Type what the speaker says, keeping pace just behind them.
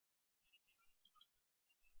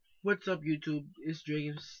What's up, YouTube? It's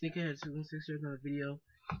Dragon Sneakerhead716 here with another video,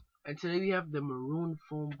 and today we have the maroon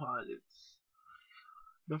foam posits.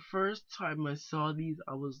 The first time I saw these,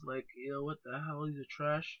 I was like, yo, what the hell? These are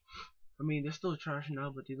trash. I mean, they're still trash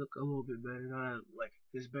now, but they look a little bit better now. Like,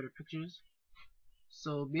 there's better pictures.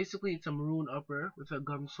 So basically, it's a maroon upper with a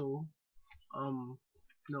gum sole.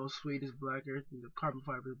 Suede is blacker, the carbon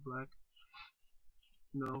fiber is black.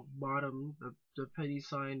 Bottom, the penny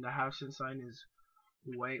sign, the half cent sign is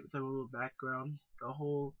white with a little background.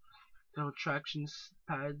 The traction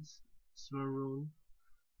pads, it's maroon.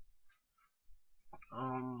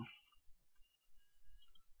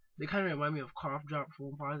 They kind of remind me of cough drop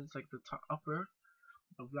foam posits, like the top upper,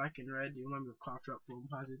 the black and red. They remind me of cough drop foam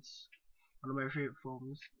posits. One of my favorite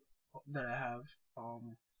foams that I have.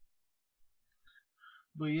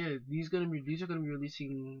 But yeah, these are gonna be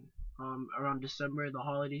releasing around December, the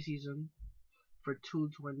holiday season, for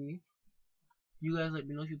 $220. You guys let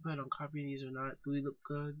me know if you plan on copying these or not. Do they look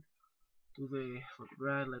good? Do they look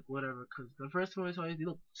bad? Like whatever. Cause the first time I saw these, they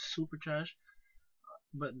looked super trash,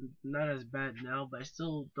 but not as bad now. But I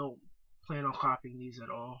still don't plan on copying these at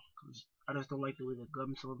all, cause I just don't like the way the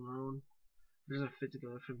gum's so maroon. It doesn't fit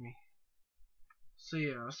together for me. So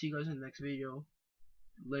yeah, I'll see you guys in the next video.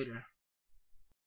 Later.